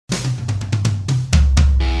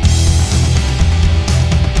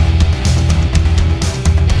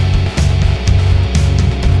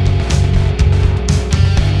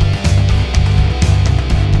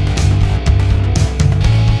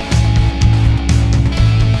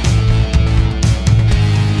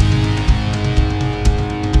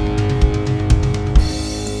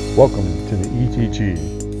Welcome to the ETG,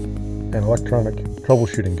 an electronic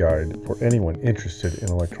troubleshooting guide for anyone interested in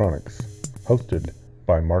electronics, hosted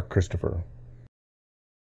by Mark Christopher.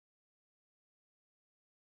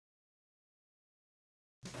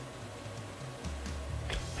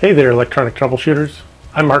 Hey there, electronic troubleshooters.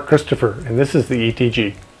 I'm Mark Christopher, and this is the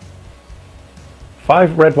ETG.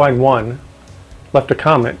 5redwine1 left a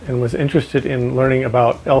comment and was interested in learning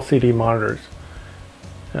about LCD monitors.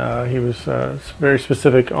 He was very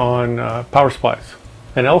specific on power supplies.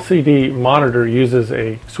 An LCD monitor uses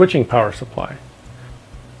a switching power supply.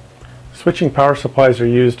 Switching power supplies are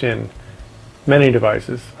used in many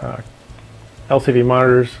devices. LCD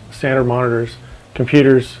monitors, standard monitors,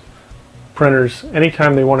 computers, printers.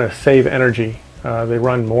 Anytime they want to save energy, they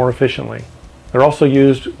run more efficiently. They're also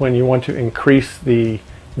used when you want to increase the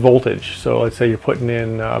voltage. So let's say you're putting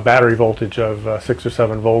in a battery voltage of 6 or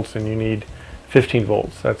 7 volts and you need 15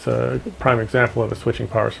 volts. That's a prime example of a switching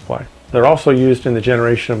power supply. They're also used in the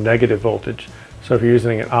generation of negative voltage. So if you're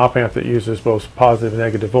using an op-amp that uses both positive and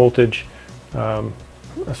negative voltage, a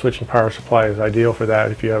switching power supply is ideal for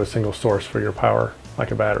that if you have a single source for your power,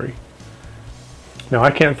 like a battery. Now,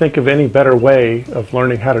 I can't think of any better way of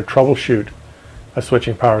learning how to troubleshoot a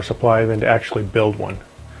switching power supply than to actually build one.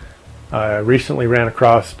 I recently ran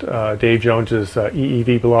across Dave Jones's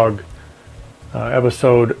EEV blog,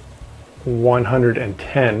 episode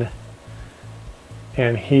 110,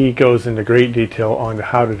 and he goes into great detail on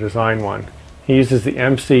how to design one. He uses the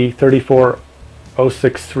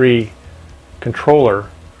MC34063 controller,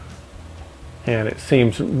 and it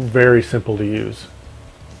seems very simple to use.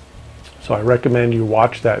 So I recommend you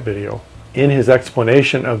watch that video. In his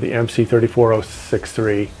explanation of the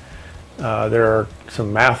MC34063, there are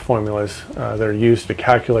some math formulas that are used to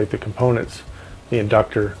calculate the components, the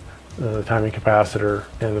inductor, the timing capacitor,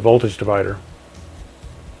 and the voltage divider.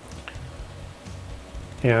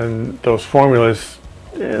 And those formulas,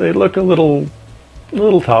 they look a little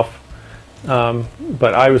tough,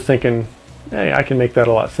 but I was thinking, hey, I can make that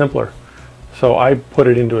a lot simpler. So I put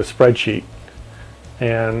it into a spreadsheet,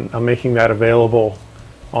 and I'm making that available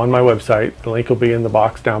on my website. The link will be in the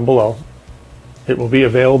box down below. It will be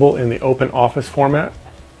available in the open office format.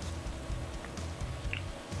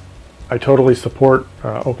 I totally support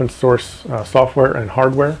open source software and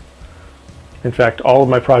hardware. In fact, all of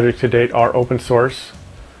my projects to date are open source.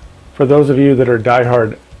 For those of you that are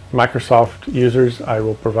diehard Microsoft users, I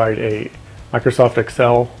will provide a Microsoft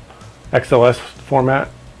Excel XLS format,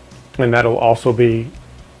 and that'll also be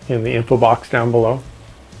in the info box down below.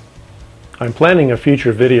 I'm planning a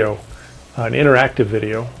future video, an interactive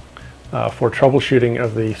video, for troubleshooting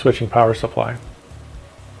of the switching power supply.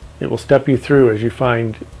 It will step you through as you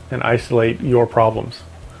find and isolate your problems.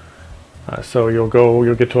 So you'll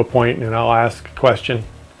get to a point and I'll ask a question,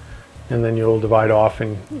 and then you'll divide off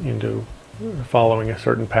into following a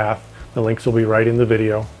certain path. The links will be right in the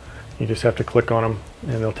video. You just have to click on them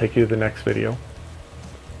and they'll take you to the next video.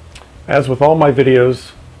 As with all my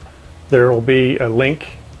videos, there will be a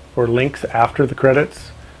link or links after the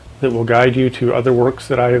credits that will guide you to other works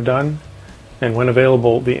that I have done, and when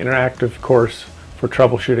available, the interactive course for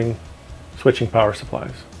troubleshooting switching power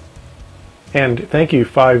supplies. And thank you,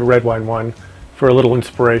 5redwine1, for a little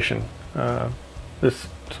inspiration. This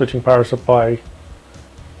switching power supply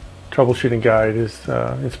troubleshooting guide is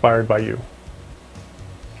inspired by you.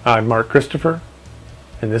 I'm Mark Christopher,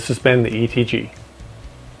 and this has been the ETG.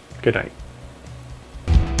 Good night.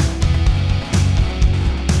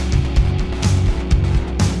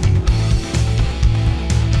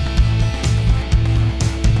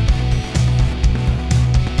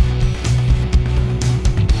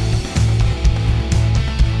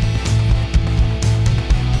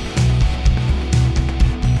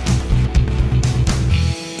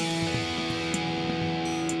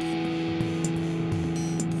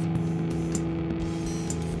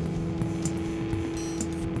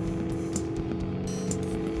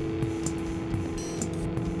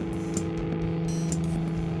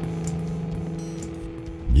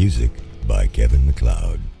 Music by Kevin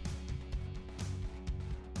MacLeod.